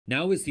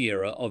Now is the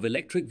era of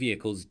electric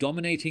vehicles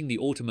dominating the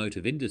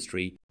automotive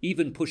industry,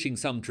 even pushing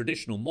some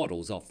traditional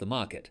models off the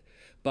market.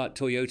 But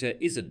Toyota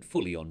isn't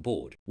fully on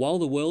board. While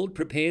the world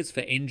prepares for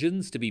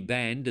engines to be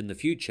banned in the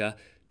future,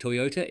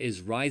 Toyota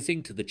is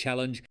rising to the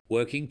challenge,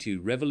 working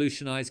to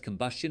revolutionize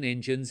combustion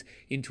engines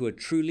into a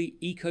truly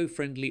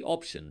eco-friendly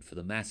option for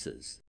the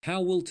masses.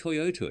 How will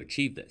Toyota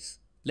achieve this?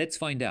 Let's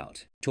find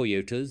out.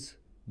 Toyota's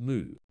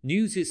move.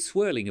 News is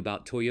swirling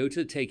about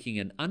Toyota taking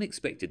an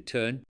unexpected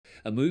turn,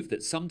 a move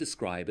that some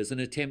describe as an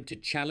attempt to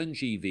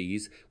challenge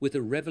EVs with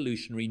a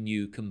revolutionary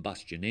new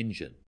combustion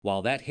engine.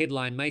 While that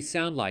headline may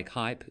sound like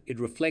hype, it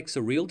reflects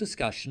a real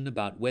discussion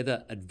about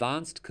whether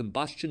advanced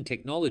combustion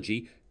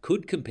technology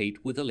could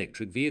compete with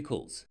electric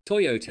vehicles.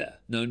 Toyota,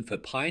 known for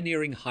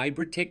pioneering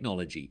hybrid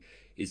technology,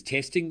 is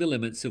testing the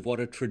limits of what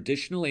a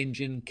traditional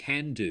engine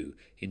can do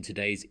in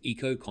today's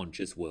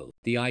eco-conscious world.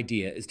 The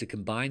idea is to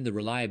combine the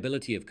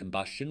reliability of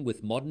combustion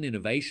with modern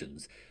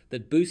innovations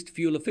that boost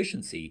fuel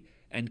efficiency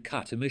and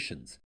cut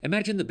emissions.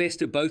 Imagine the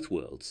best of both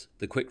worlds,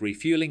 the quick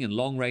refueling and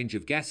long range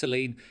of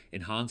gasoline,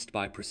 enhanced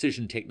by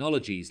precision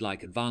technologies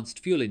like advanced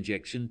fuel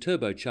injection,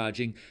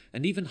 turbocharging,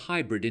 and even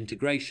hybrid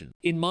integration.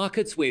 In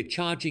markets where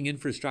charging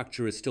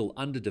infrastructure is still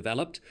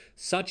underdeveloped,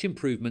 such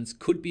improvements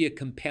could be a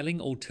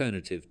compelling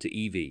alternative to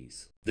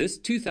EVs. This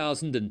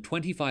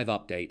 2025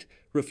 update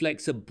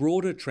reflects a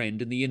broader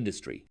trend in the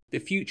industry. The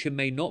future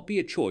may not be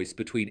a choice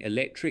between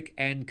electric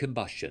and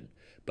combustion,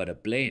 but a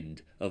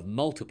blend of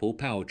multiple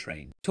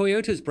powertrains.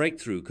 Toyota's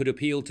breakthrough could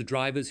appeal to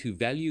drivers who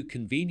value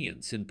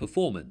convenience and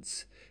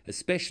performance,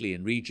 especially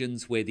in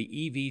regions where the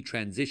EV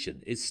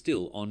transition is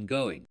still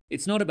ongoing.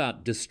 It's not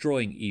about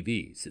destroying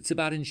EVs, it's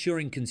about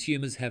ensuring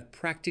consumers have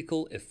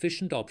practical,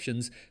 efficient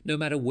options no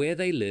matter where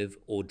they live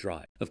or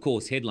drive. Of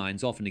course,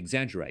 headlines often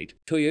exaggerate.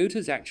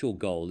 Toyota's actual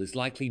goal is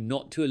likely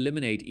not to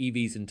eliminate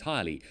EVs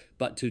entirely,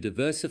 but to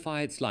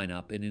diversify its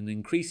lineup in an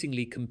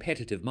increasingly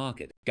competitive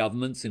market.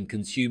 Governments and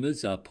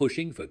consumers are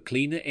pushing for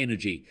cleaner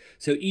energy,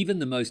 so even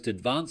the most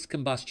advanced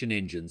combustion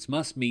engines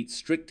must meet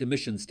strict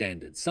emission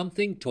standards,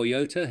 something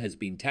Toyota has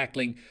been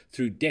tackling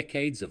through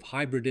decades of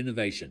hybrid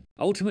innovation.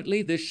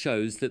 Ultimately, this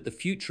shows that the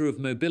future of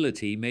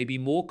mobility may be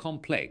more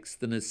complex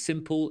than a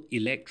simple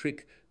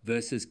electric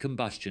versus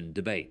combustion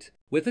debate.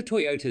 Whether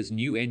Toyota's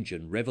new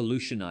engine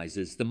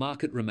revolutionizes the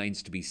market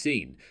remains to be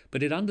seen,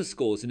 but it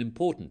underscores an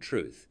important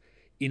truth.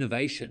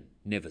 Innovation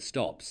never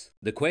stops.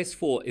 The quest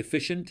for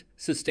efficient,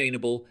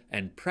 sustainable,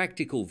 and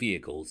practical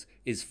vehicles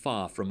is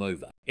far from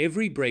over.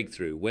 Every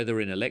breakthrough,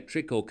 whether in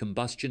electric or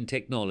combustion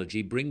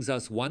technology, brings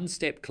us one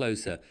step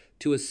closer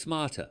to a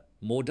smarter,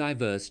 more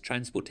diverse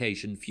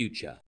transportation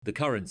future. The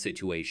current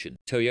situation.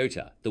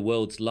 Toyota, the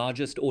world's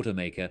largest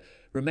automaker,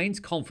 remains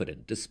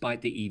confident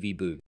despite the EV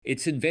boom.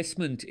 Its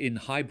investment in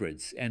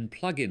hybrids and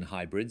plug-in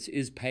hybrids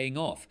is paying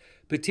off,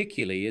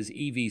 particularly as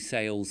EV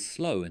sales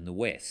slow in the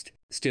West.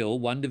 Still,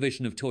 one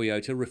division of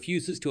Toyota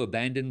refuses to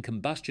abandon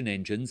combustion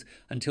engines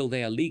until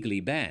they are legally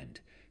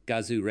banned.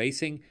 Gazoo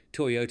Racing,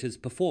 Toyota's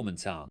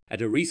performance arm.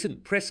 At a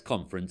recent press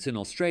conference in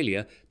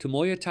Australia,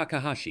 Tomoya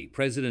Takahashi,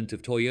 president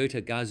of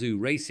Toyota Gazoo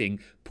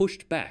Racing,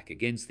 pushed back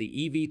against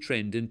the EV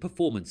trend in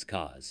performance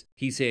cars.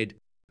 He said,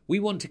 "We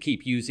want to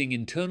keep using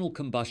internal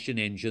combustion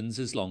engines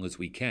as long as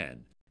we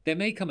can. There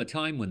may come a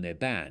time when they're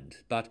banned,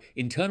 but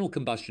internal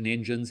combustion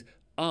engines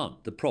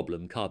aren't the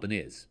problem carbon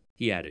is."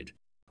 He added,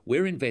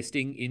 "We're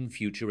investing in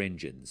future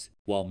engines."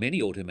 While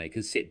many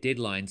automakers set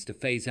deadlines to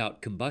phase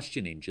out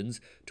combustion engines,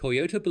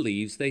 Toyota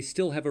believes they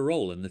still have a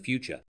role in the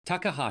future.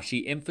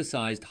 Takahashi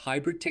emphasized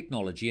hybrid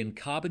technology and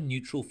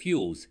carbon-neutral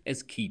fuels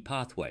as key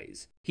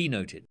pathways. He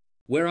noted,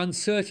 "We're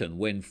uncertain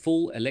when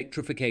full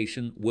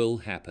electrification will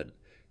happen.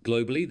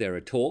 Globally, there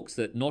are talks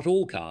that not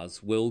all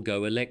cars will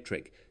go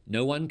electric.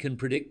 No one can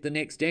predict the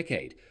next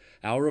decade.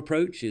 Our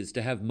approach is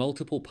to have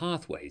multiple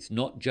pathways,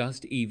 not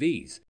just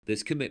EVs.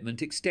 This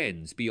commitment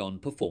extends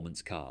beyond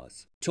performance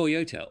cars."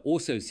 Toyota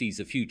also sees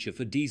a future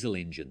for diesel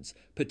engines,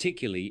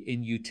 particularly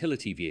in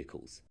utility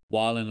vehicles.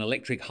 While an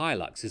electric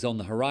Hilux is on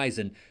the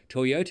horizon,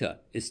 Toyota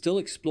is still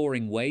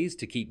exploring ways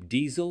to keep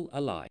diesel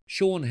alive.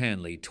 Sean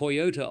Hanley,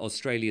 Toyota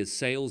Australia's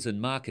sales and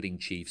marketing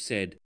chief,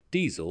 said,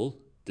 "Diesel,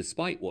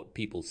 despite what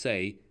people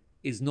say,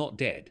 is not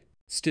dead.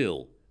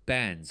 Still,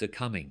 bans are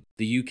coming.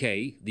 The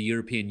UK, the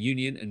European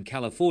Union, and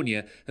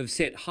California have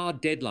set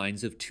hard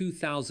deadlines of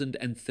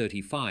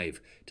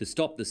 2035 to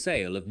stop the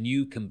sale of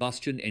new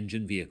combustion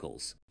engine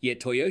vehicles.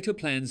 Yet Toyota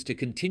plans to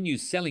continue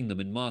selling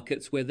them in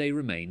markets where they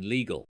remain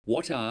legal.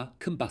 What are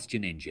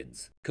combustion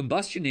engines?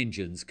 Combustion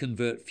engines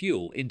convert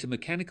fuel into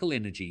mechanical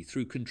energy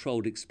through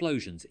controlled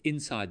explosions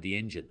inside the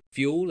engine.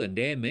 Fuel and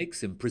air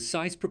mix in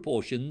precise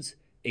proportions,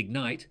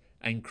 ignite,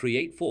 and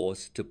create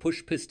force to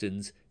push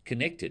pistons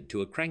connected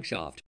to a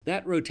crankshaft.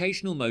 That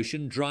rotational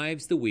motion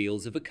drives the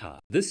wheels of a car.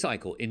 This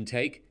cycle,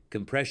 intake,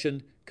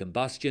 compression,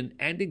 combustion,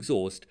 and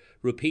exhaust,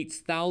 repeats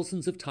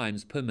thousands of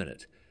times per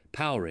minute,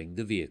 powering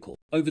the vehicle.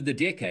 Over the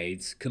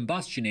decades,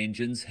 combustion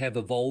engines have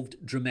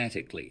evolved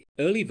dramatically.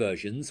 Early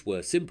versions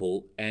were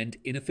simple and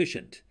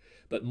inefficient,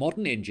 but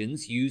modern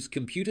engines use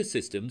computer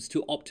systems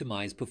to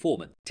optimize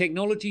performance.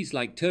 Technologies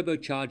like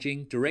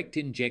turbocharging, direct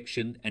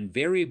injection, and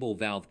variable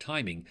valve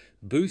timing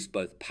boost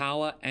both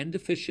power and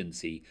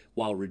efficiency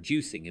while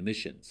reducing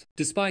emissions.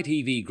 Despite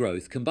EV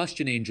growth,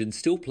 combustion engines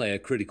still play a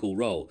critical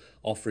role,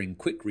 offering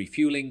quick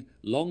refueling,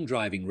 long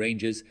driving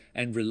ranges,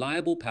 and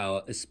reliable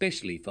power,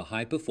 especially for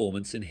high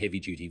performance and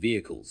heavy duty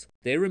vehicles.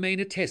 They remain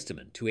a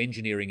testament to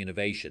engineering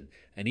innovation,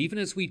 and even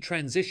as we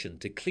transition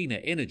to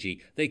cleaner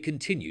energy, they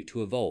continue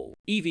to evolve.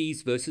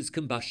 EVs versus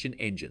combustion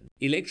engines.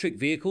 Electric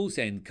vehicles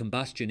and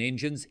combustion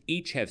engines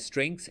each have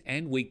strengths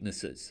and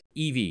weaknesses.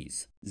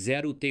 EVs,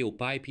 zero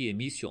tailpipe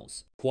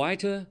emissions,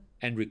 quieter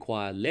and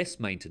require less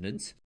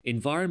maintenance,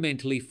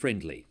 environmentally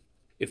friendly.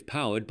 If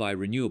powered by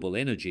renewable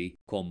energy,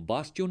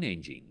 combustion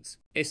engines.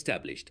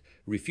 Established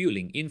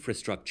refueling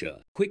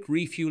infrastructure, quick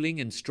refueling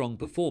and strong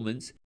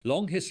performance,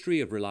 long history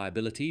of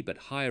reliability but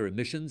higher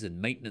emissions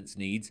and maintenance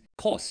needs.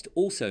 Cost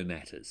also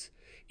matters.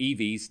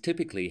 EVs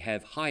typically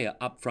have higher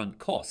upfront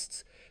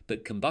costs,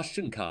 but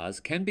combustion cars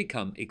can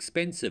become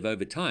expensive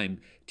over time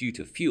due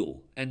to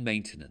fuel and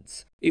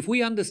maintenance. If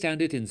we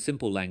understand it in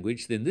simple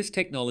language, then this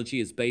technology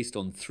is based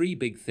on three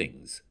big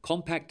things: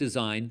 compact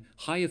design,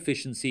 high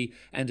efficiency,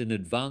 and an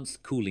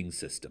advanced cooling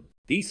system.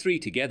 These three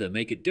together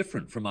make it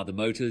different from other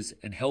motors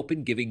and help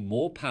in giving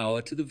more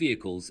power to the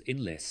vehicles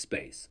in less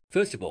space.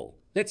 First of all,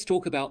 let's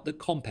talk about the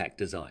compact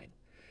design.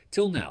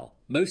 Till now,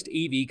 most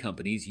EV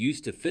companies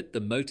used to fit the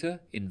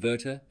motor,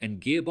 inverter, and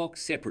gearbox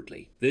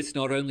separately. This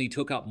not only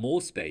took up more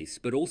space,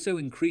 but also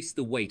increased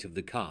the weight of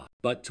the car.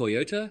 But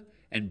Toyota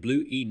and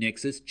Blue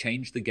E-Nexus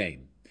changed the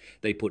game.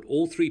 They put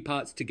all three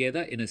parts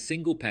together in a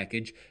single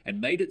package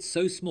and made it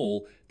so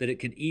small that it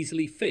can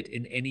easily fit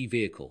in any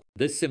vehicle.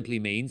 This simply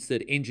means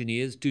that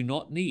engineers do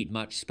not need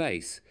much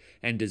space,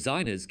 and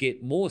designers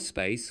get more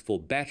space for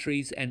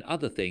batteries and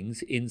other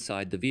things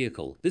inside the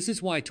vehicle. This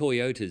is why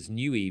Toyota's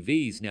new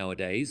EVs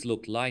nowadays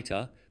look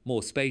lighter,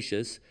 more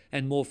spacious,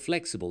 and more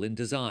flexible in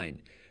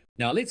design.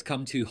 Now let's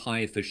come to high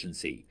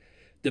efficiency.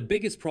 The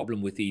biggest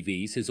problem with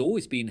EVs has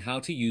always been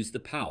how to use the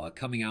power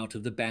coming out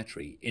of the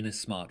battery in a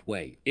smart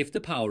way. If the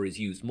power is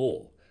used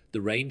more, the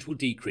range will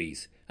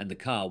decrease and the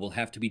car will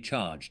have to be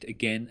charged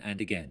again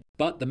and again.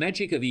 But the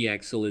magic of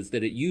e-axle is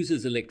that it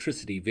uses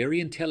electricity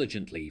very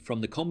intelligently from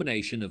the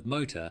combination of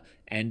motor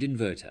and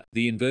inverter.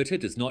 The inverter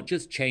does not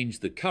just change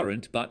the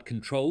current, but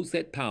controls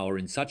that power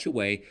in such a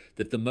way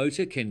that the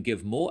motor can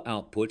give more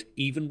output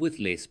even with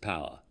less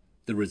power.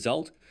 The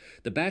result?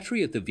 The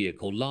battery of the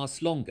vehicle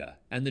lasts longer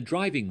and the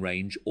driving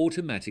range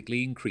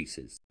automatically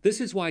increases.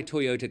 This is why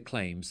Toyota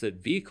claims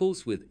that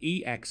vehicles with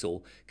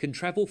e-axle can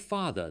travel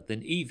farther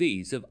than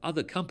EVs of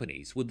other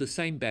companies with the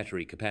same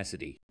battery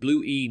capacity.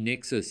 Blue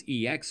E-Nexus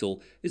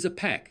e-axle is a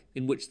pack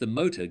in which the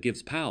motor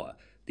gives power,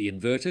 the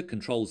inverter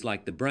controls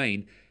like the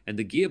brain, and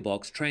the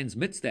gearbox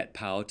transmits that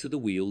power to the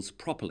wheels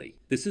properly.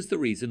 This is the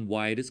reason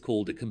why it is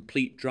called a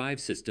complete drive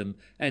system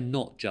and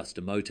not just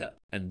a motor.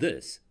 And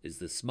this is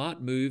the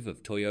smart move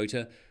of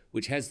Toyota,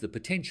 which has the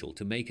potential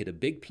to make it a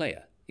big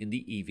player in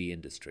the EV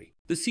industry.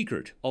 The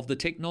secret of the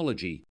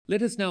technology.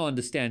 Let us now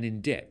understand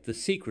in depth the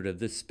secret of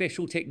this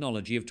special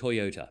technology of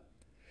Toyota.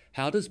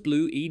 How does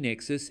Blue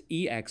E-Nexus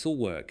e-axle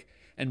work,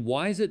 and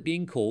why is it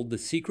being called the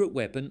secret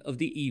weapon of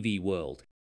the EV world?